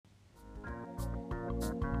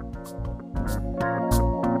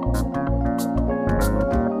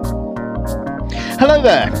Hello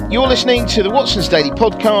there, you're listening to the Watson's Daily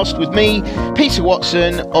Podcast with me, Peter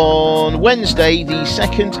Watson, on Wednesday the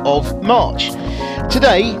 2nd of March.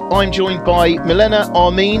 Today I'm joined by Milena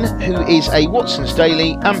Armin, who is a Watson's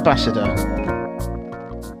Daily ambassador.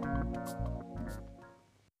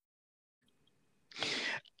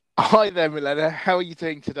 Hi there Milena, how are you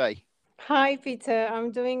doing today? Hi, Peter.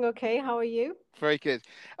 I'm doing okay. How are you? Very good.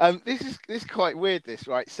 This is quite weird, this,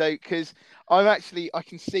 right? So, because I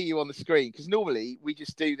can see you on the screen. Because normally we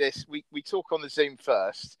just do this. We talk on the Zoom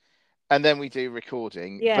first, and then we do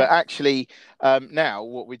recording. Yeah. But actually, now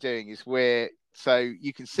what we're doing is so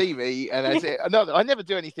you can see me, and no, I never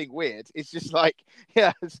do anything weird. It's just like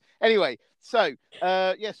yes. Anyway, so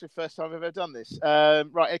yes, the first time I've ever done this.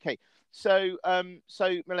 Right, okay. So,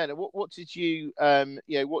 Milena, what did you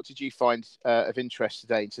what did you find of interest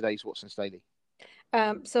today in today's Watson's Daily?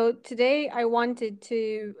 So today I wanted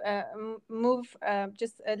to move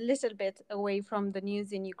just a little bit away from the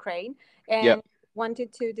news in Ukraine Yep. and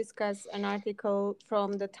wanted to discuss an article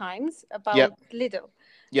from the Times Yep. about Lidl.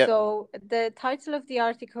 Yep. So the title of the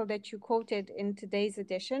article that you quoted in today's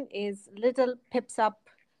edition is Lidl Pips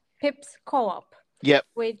Co-op, Yep.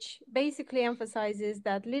 which basically emphasizes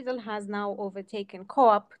that Lidl has now overtaken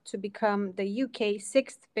Co-op to become the UK's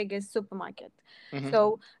sixth biggest supermarket. Mm-hmm.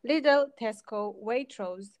 So Lidl, Tesco,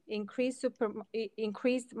 Waitrose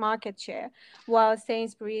increased market share, while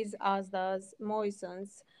Sainsbury's, Asda's,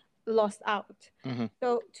 Morrison's lost out. Mm-hmm.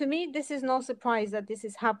 So to me, this is no surprise that this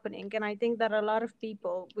is happening, and I think that a lot of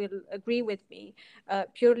people will agree with me,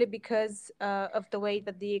 purely because of the way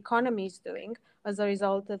that the economy is doing as a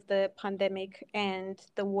result of the pandemic and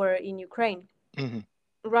the war in Ukraine. Mm-hmm.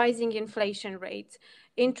 Rising inflation rates,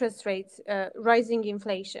 rising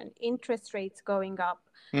inflation, interest rates going up,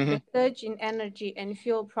 Mm-hmm. the surge in energy and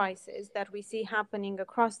fuel prices that we see happening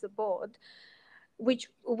across the board, which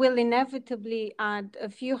will inevitably add a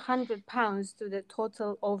few £100 to the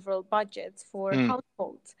total overall budgets for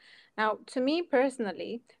households. Now, to me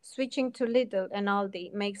personally, switching to Lidl and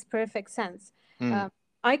Aldi makes perfect sense. Mm-hmm.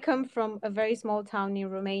 I come from a very small town in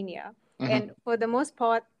Romania, Mm-hmm. and for the most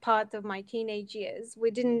part of my teenage years,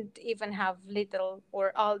 we didn't even have Lidl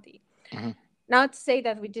or Aldi. Mm-hmm. Not to say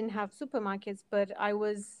that we didn't have supermarkets, but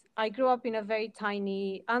I grew up in a very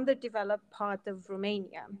tiny, underdeveloped part of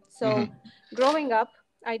Romania. So growing up,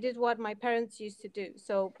 I did what my parents used to do.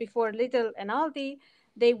 So before Lidl and Aldi,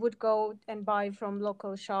 they would go and buy from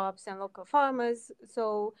local shops and local farmers.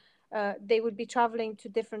 So they would be traveling to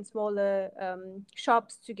different smaller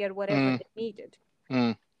shops to get whatever they needed.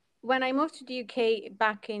 Mm-hmm. When I moved to the UK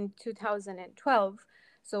back in 2012,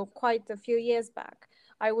 so quite a few years back,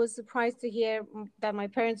 I was surprised to hear that my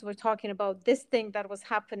parents were talking about this thing that was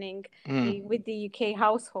happening with the UK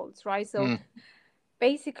households, right? So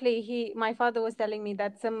basically, my father was telling me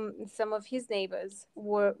that some of his neighbors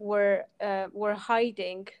were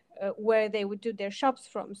hiding where they would do their shops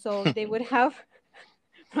from. So they would have,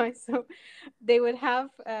 right? So they would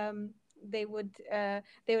have they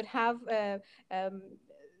would have um,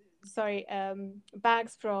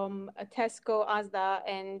 bags from Tesco, Asda,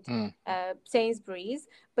 and Sainsbury's,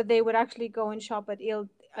 but they would actually go and shop at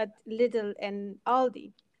Lidl and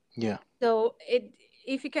Aldi. Yeah. So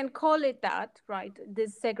if you can call it that, right?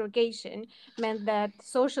 This segregation meant that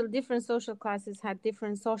different social classes had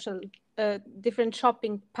different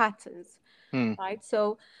shopping patterns, Mm. right?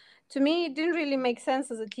 So to me, it didn't really make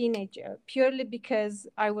sense as a teenager, purely because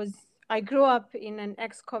I grew up in an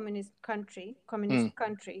communist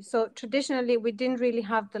country. So traditionally, we didn't really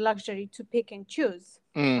have the luxury to pick and choose.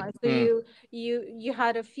 Right. So you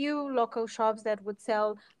had a few local shops that would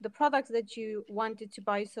sell the products that you wanted to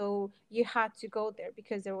buy. So you had to go there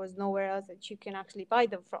because there was nowhere else that you can actually buy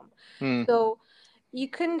them from. Mm. So you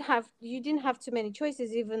didn't have too many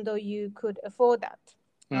choices, even though you could afford that.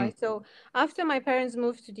 Right. So after my parents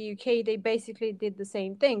moved to the UK, they basically did the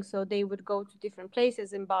same thing. So they would go to different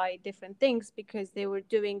places and buy different things because they were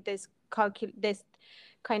doing this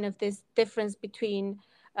difference between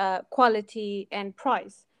quality and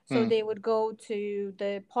price. So they would go to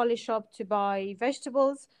the polish shop to buy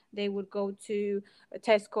vegetables. They would go to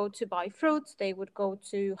Tesco to buy fruits. They would go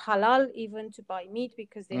to Halal even to buy meat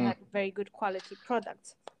because they had very good quality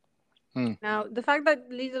products. Now, the fact that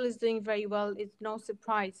Lidl is doing very well is no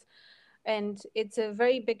surprise. And it's a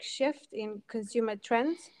very big shift in consumer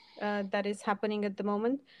trends that is happening at the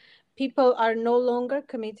moment. People are no longer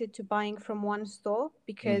committed to buying from one store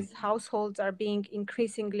because households are being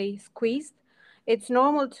increasingly squeezed. It's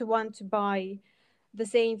normal to want to buy the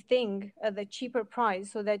same thing at a cheaper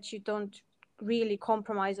price so that you don't really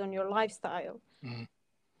compromise on your lifestyle.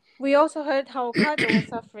 We also heard how Ocado was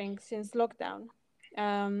suffering since lockdown.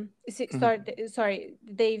 Mhm. Sorry,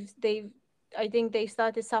 they've I think they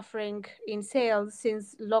started suffering in sales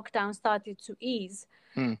since lockdown started to ease.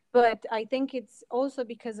 Mm. But I think it's also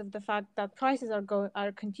because of the fact that prices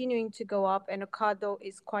are continuing to go up, and Ocado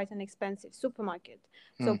is quite an expensive supermarket.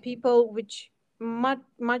 So Mm. people which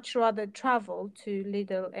much rather travel to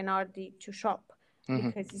Lidl and Aldi to shop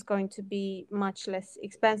Mhm. because it's going to be much less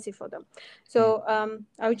expensive for them. Mm. So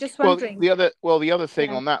I was just Well, wondering. the other thing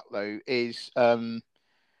Yeah. on that though is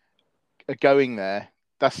going there.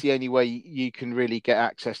 That's the only way you can really get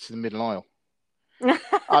access to the middle aisle.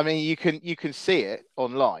 I mean, you can see it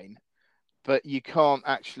online, but you can't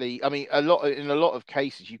actually. I mean, in a lot of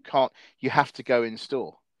cases, you can't. You have to go in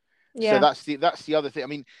store. So Yeah. that's the other thing. I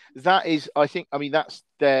mean, that is. I think. I mean, that's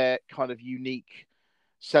their kind of unique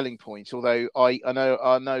selling point. Although I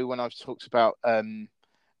know when I've talked about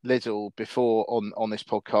Lidl before on this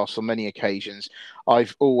podcast on many occasions,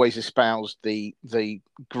 I've always espoused the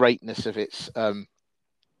greatness of its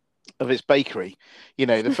bakery. You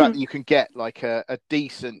know, the fact that you can get like a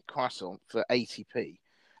decent croissant for 80p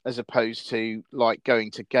as opposed to like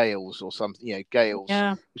going to Gales or something, Gales,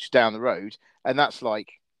 Yeah. which is down the road, and that's like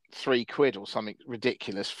 £3 or something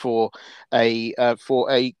ridiculous for a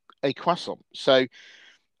croissant. So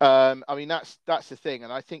I mean that's the thing,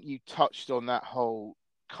 and I think you touched on that whole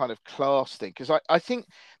kind of class thing because I think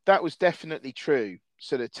that was definitely true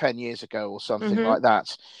sort of 10 years ago or something Mm-hmm. like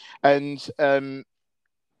that. And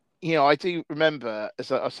I do remember,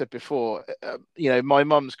 as I said before, my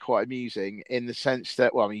mum's quite amusing in the sense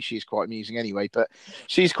that, well, I mean, she's quite amusing anyway, but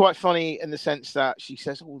she's quite funny in the sense that she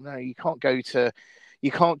says, "Oh no, you can't go to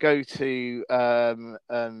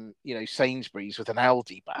Sainsbury's with an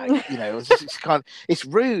Aldi bag. It's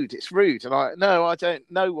rude. It's rude." And no, I don't.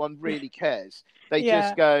 No one really cares. They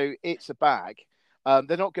just Yeah. go, "It's a bag."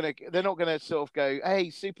 They're not gonna sort of go,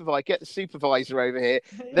 "Hey, supervisor, get the supervisor over here.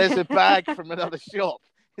 There's a bag from another shop."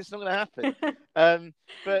 It's not going to happen.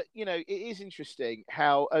 But it is interesting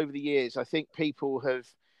how over the years I think people have,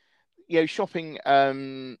 shopping,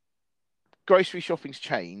 grocery shopping's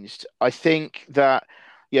changed. I think that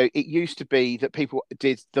it used to be that people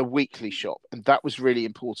did the weekly shop, and that was really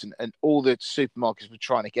important, and all the supermarkets were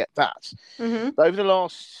trying to get that. Mm-hmm. But over the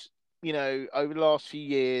last few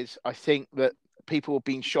years, I think that people have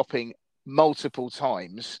been shopping multiple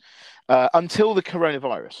times until the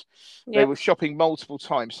coronavirus. They Yep. were shopping multiple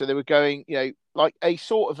times, so they were going, like a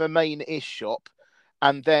sort of a main-ish shop,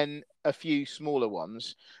 and then a few smaller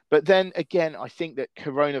ones. But then again, I think that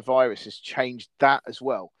coronavirus has changed that as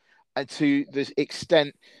well, and to the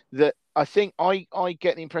extent that I think I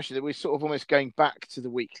get the impression that we're sort of almost going back to the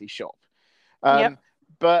weekly shop. Um, Yep.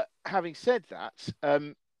 but having said that,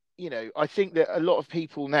 I think that a lot of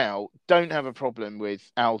people now don't have a problem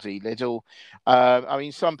with Aldi, Lidl. I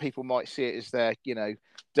mean, some people might see it as their,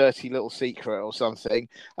 dirty little secret or something.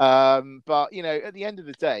 But at the end of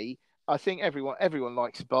the day, I think everyone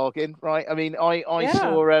likes a bargain, right? I mean, I Yeah.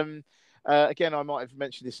 saw. Again, I might have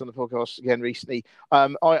mentioned this on the podcast again recently. I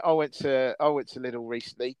went to Lidl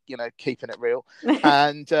recently, keeping it real,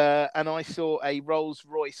 and I saw a Rolls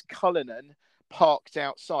Royce Cullinan parked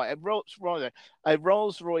outside. A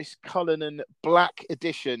Rolls Royce Cullinan Black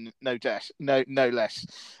Edition, no less.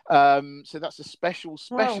 So that's a Wow.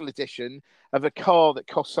 special edition of a car that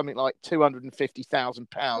costs something like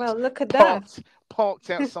 £250,000, Well, look at that. parked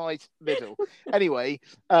outside Lidl. Anyway,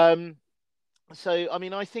 so I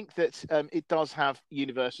mean, I think that it does have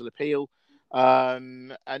universal appeal.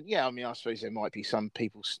 And yeah, I mean, I suppose there might be some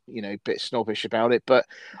people, a bit snobbish about it, but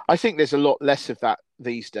I think there's a lot less of that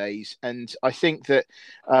these days. And I think that,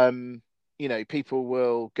 people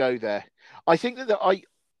will go there. I think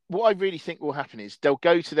what I really think will happen is they'll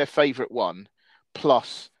go to their favorite one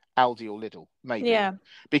plus Aldi or Lidl, maybe, Yeah.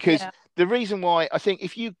 because Yeah. the reason why I think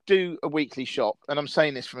if you do a weekly shop, and I'm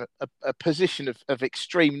saying this from a position of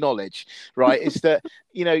extreme knowledge, right, is that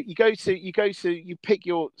you pick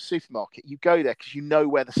your supermarket, you go there because you know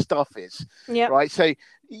where the stuff is, Yep. right? So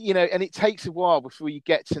and it takes a while before you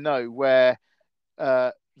get to know where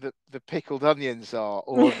the pickled onions are,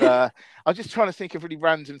 or the I'm just trying to think of really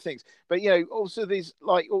random things. But also these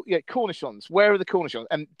like cornichons. Where are the cornichons?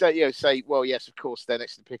 And say, well, yes, of course they're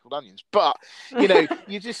next to the pickled onions. But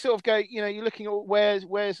you just sort of go, you're looking at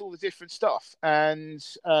where's all the different stuff, and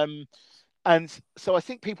so I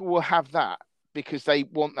think people will have that because they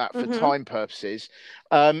want that for Mm-hmm. time purposes,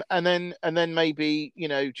 and then maybe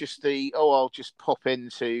just I'll just pop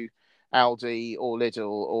into Aldi or Lidl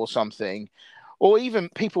or something, or even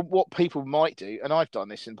what people might do, and I've done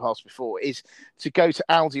this in the past before, is to go to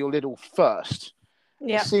Aldi or Lidl first,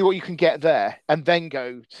 Yeah. see what you can get there, and then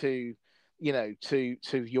go to, to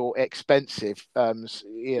your expensive,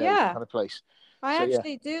 Yeah. kind of place. I So yeah,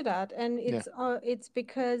 actually do that, and yeah, it's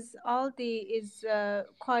because Aldi is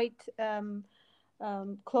quite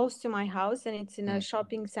close to my house, and it's in a mm,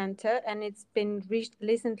 shopping center, and it's been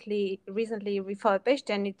recently refurbished,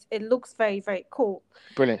 and it looks very, very cool.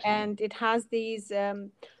 brilliant. And it has these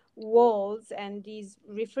walls and these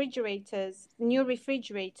refrigerators, new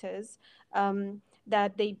refrigerators,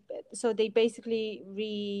 that they basically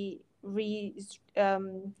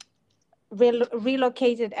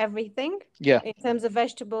relocated everything Yeah, in terms of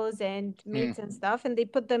vegetables and mm, meats and stuff, and they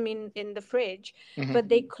put them in the fridge, hmm, but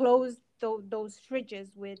they closed those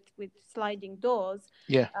fridges with sliding doors,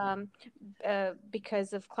 yeah. um,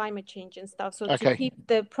 because of climate change and stuff, so to Okay. keep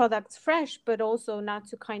the products fresh, but also not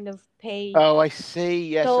to kind of pay Oh, I see.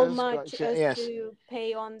 Yes, so that's quite. much as Yes, to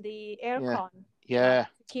pay on the yeah, aircon, yeah.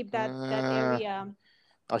 to keep that Uh, area.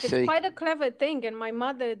 I It's see. quite a clever thing, and my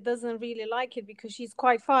mother doesn't really like it because she's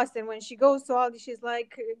quite fast. And when she goes to Aldi, she's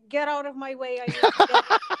like, "Get out of my way! I need to get,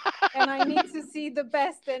 and I need to see the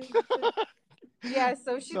best." And yeah,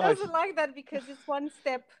 so she Nice. doesn't like that because it's one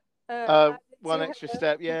step added One to extra her.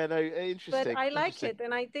 step. Yeah, no, But interesting, I like interesting. it,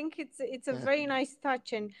 and I think it's a Yeah, very nice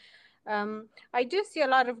touch. And I do see a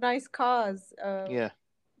lot of nice cars yeah,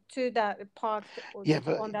 to that parked yeah.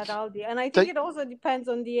 But on that Aldi, and I think don't, it also depends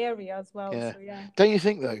on the area as well. yeah, So yeah. don't you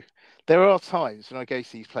think though? There are times when I go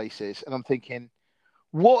to these places and I'm thinking,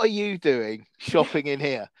 what are you doing shopping in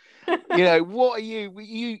here? What are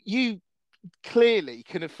you clearly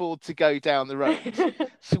can afford to go down the road.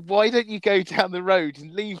 So why don't you go down the road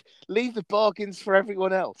and leave the bargains for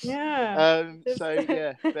everyone else? Yeah. Just So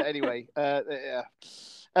yeah, but anyway, yeah.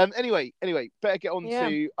 Anyway, better get on yeah.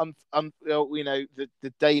 to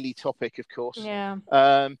the daily topic, of course. Yeah.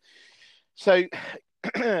 Um, so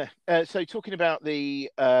so talking about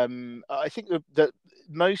I think the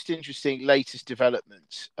most interesting latest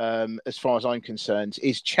development, as far as I'm concerned,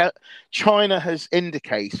 is China has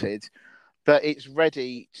indicated that it's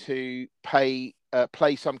ready to play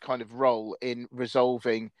some kind of role in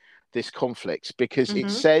resolving this conflict, because it Mm-hmm.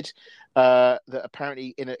 said that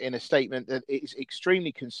apparently in a statement that it is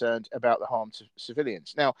extremely concerned about the harm to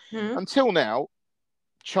civilians. Now, Mm-hmm. until now,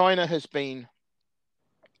 China has been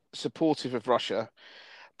supportive of Russia,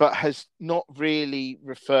 but has not really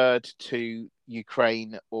referred to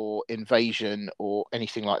Ukraine or invasion or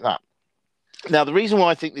anything like that. Now, the reason why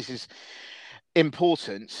I think this is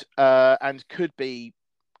important, and could be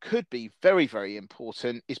very, very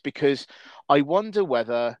important, is because I wonder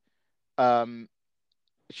whether um,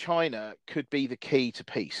 China could be the key to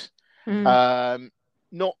peace. Mm-hmm.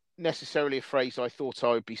 Not necessarily a phrase I thought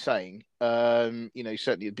I would be saying, certainly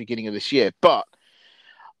at the beginning of this year, but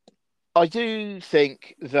I do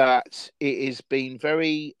think that it has been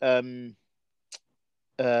very,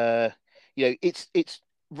 it's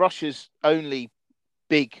Russia's only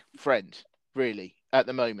big friend, really, at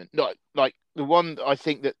the moment. Not like the one I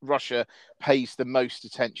think that Russia pays the most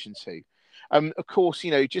attention to. Of course,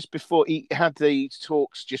 just before he had the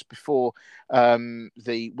talks, just before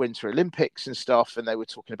the Winter Olympics and stuff, and they were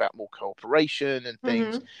talking about more cooperation and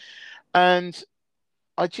things. Mm-hmm. And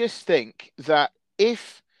I just think that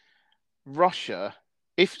Russia,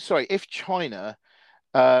 if China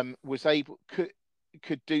was able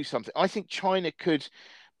could do something. I think China could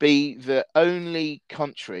be the only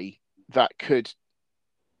country that could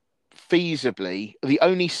the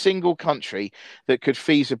only single country that could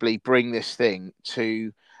feasibly bring this thing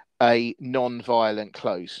to a non-violent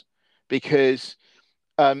close, because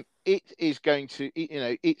it is going to,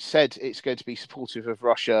 it said it's going to be supportive of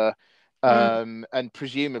Russia. And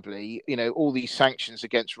presumably, all these sanctions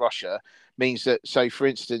against Russia means that, so for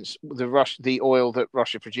instance, the oil that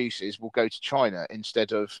Russia produces will go to China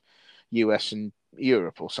instead of US and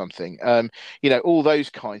Europe or something. All those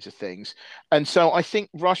kinds of things. And so I think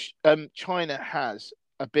China has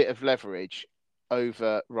a bit of leverage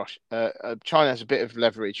over Russia. China has a bit of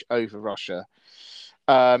leverage over Russia,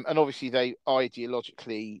 and obviously they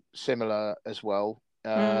ideologically similar as well.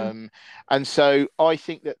 Mm-hmm. And so I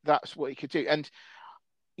think that that's what he could do. And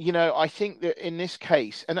I think that in this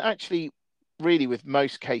case, and actually, really with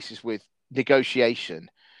most cases with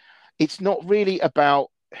negotiation, it's not really about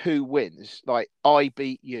who wins. Like, I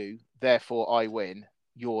beat you, therefore I win.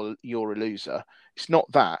 You're a loser. It's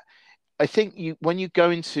not that. I think when you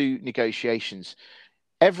go into negotiations,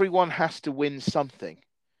 everyone has to win something.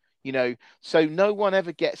 So no one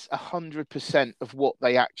ever gets 100% of what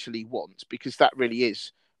they actually want, because that really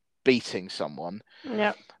is beating someone.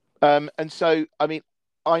 Yeah. And so, I mean,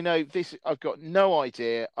 I know this. I've got no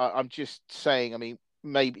idea. I'm just saying. I mean,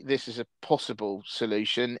 maybe this is a possible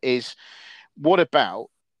solution, is what about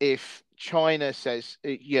if China says,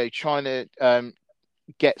 China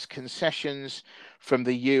gets concessions from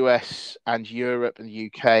the US and Europe and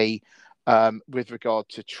the UK with regard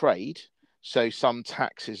to trade. So some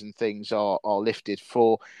taxes and things are lifted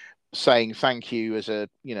for saying thank you as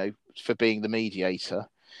for being the mediator.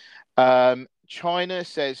 China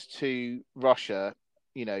says to Russia,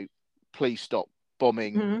 please stop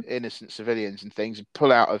bombing innocent civilians and things, and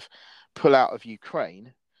pull out of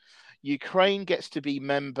Ukraine. Ukraine gets to be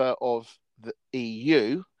member of the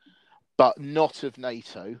EU, but not of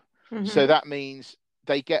NATO. So that means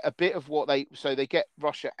they get a bit of they get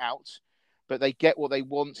Russia out, but they get what they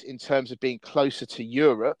want in terms of being closer to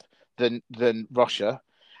Europe than Russia.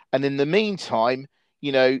 And in the meantime,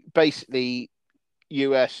 basically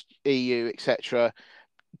US, EU, etc.,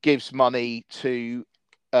 gives money to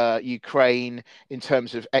Ukraine in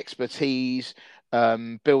terms of expertise,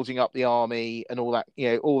 building up the army and all that,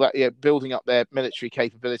 building up their military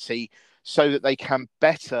capability so that they can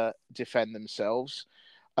better defend themselves.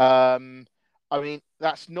 I mean,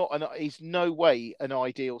 is no way an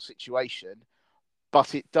ideal situation,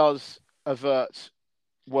 but it does avert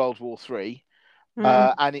World War III,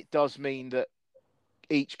 and it does mean that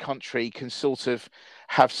each country can sort of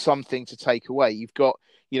have something to take away. You've got,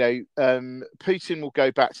 Putin will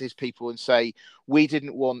go back to his people and say, we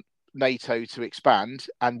didn't want NATO to expand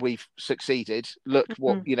and we've succeeded. Look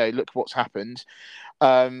what's happened.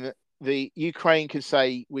 The Ukraine can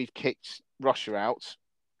say we've kicked Russia out.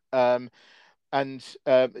 And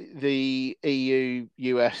the EU,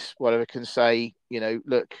 US, whatever, can say,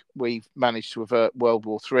 look, we've managed to avert World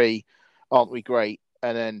War III. Aren't we great?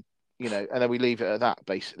 And then, and then we leave it at that,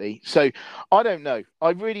 basically. So I don't know.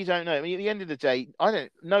 I really don't know. I mean, at the end of the day,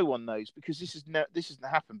 no one knows, because this hasn't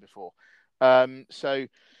happened before. So,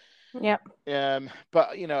 yeah.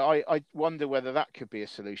 But, I wonder whether that could be a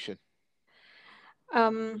solution.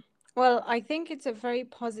 Well, I think it's a very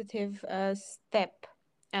positive step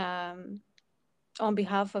on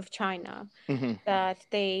behalf of China that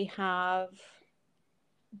they have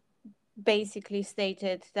basically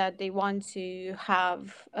stated that they want to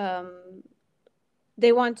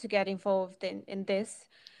get involved in this,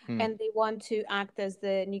 and they want to act as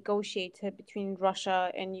the negotiator between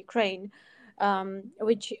Russia and Ukraine,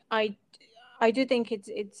 which I do think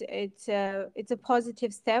it's a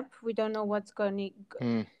positive step. We don't know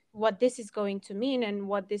what this is going to mean and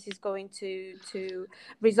what this is going to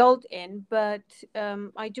result in, but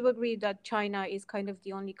I do agree that China is kind of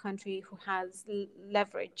the only country who has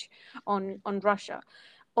leverage on Russia.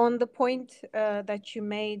 On the point that you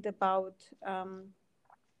made about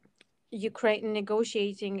Ukraine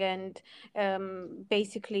negotiating and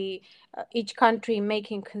basically each country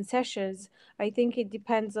making concessions, I think it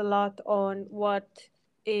depends a lot on what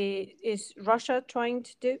is Russia trying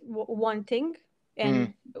to do, wanting,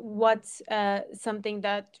 and what's something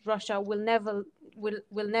that Russia will never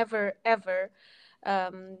ever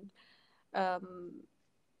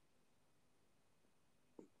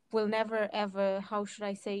how should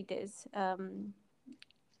I say this,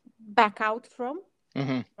 back out from.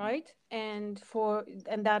 Right, and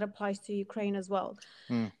that applies to Ukraine as well.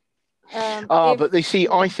 But they see.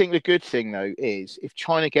 I think the good thing though is if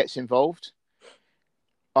China gets involved,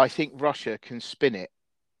 I think Russia can spin it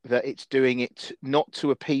that it's doing it not to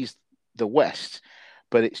appease the West,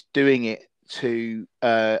 but it's doing it to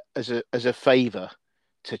as a favor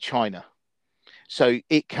to China. So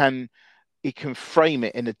it can frame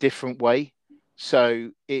it in a different way. So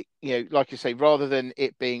it, like I say, rather than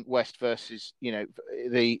it being West versus,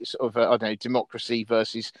 the sort of, I don't know, democracy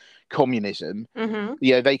versus communism,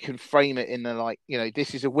 they can frame it in the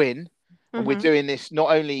this is a win. And we're doing this, not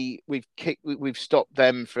only we've stopped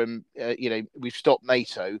them from, we've stopped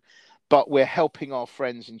NATO, but we're helping our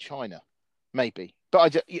friends in China, maybe.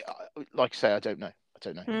 But like I say, I don't know.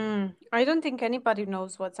 I don't think anybody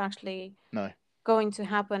knows what's actually going to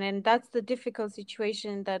happen, and that's the difficult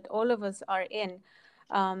situation that all of us are in.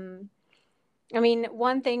 I mean,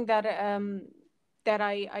 one thing that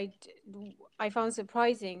I found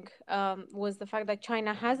surprising was the fact that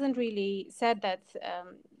China hasn't really said that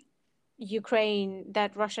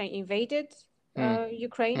Russia invaded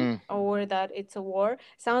Ukraine or that it's a war.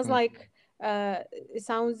 Sounds like it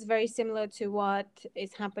sounds very similar to what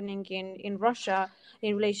is happening in Russia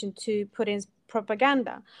in relation to Putin's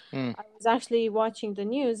propaganda. I was actually watching the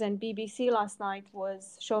news, and BBC last night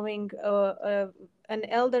was showing an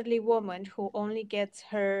elderly woman who only gets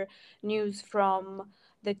her news from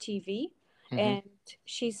the TV, and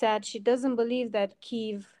she said she doesn't believe that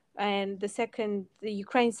Kyiv and the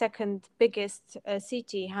Ukraine's second biggest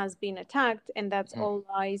city has been attacked, and that's mm, all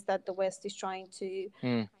lies that the West is trying to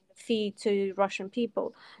mm, feed to Russian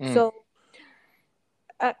people. mm, So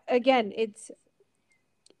again, it's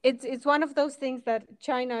one of those things that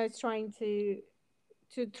China is trying to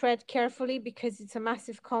tread carefully, because it's a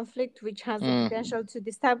massive conflict which has the mm, potential to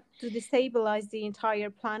destabilize the entire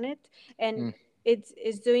planet, and mm, it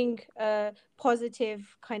is doing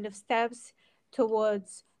positive kind of steps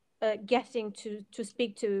towards getting to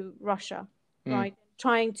speak to Russia, mm, right?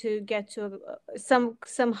 Trying to get to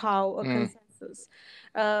somehow a mm, consensus.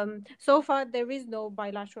 So far, there is no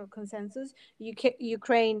bilateral consensus.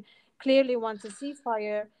 Ukraine clearly wants a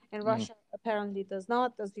ceasefire, and mm, Russia apparently does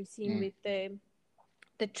not, as we've seen mm, with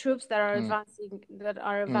the troops that are mm,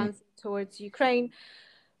 mm, advancing towards Ukraine.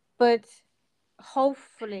 But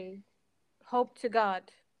hopefully, hope to God.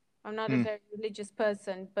 I'm not a mm, very religious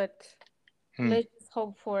person, but mm, let's just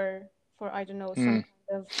hope for I don't know, some mm.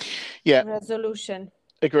 kind of Yeah, resolution.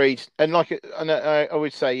 agreed. And I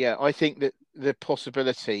would say, yeah, I think that the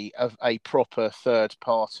possibility of a proper third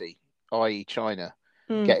party, i.e., China,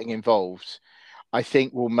 Mm. getting involved, I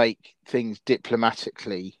think will make things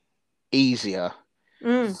diplomatically easier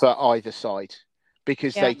Mm. for either side,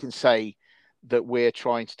 because Yeah. they can say that we're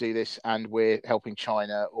trying to do this and we're helping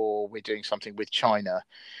China, or we're doing something with China.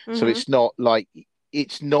 So Mm-hmm.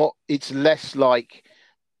 it's less like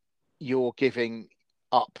you're giving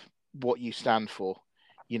up what you stand for.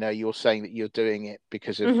 You're saying that you're doing it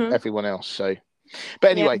because of Mm-hmm. everyone else. So, but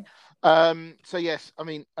Yeah. anyway, so yes, I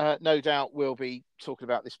mean, no doubt we'll be talking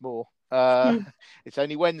about this more. Mm. It's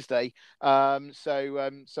only Wednesday,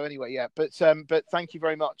 so anyway, yeah. But thank you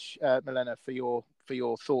very much, Milena, for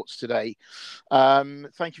your thoughts today.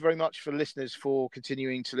 Thank you very much for listeners for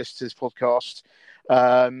continuing to listen to this podcast,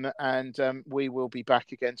 and we will be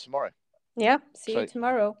back again tomorrow. Yeah. See you So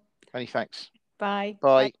tomorrow. many thanks. Bye.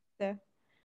 Bye. Bye.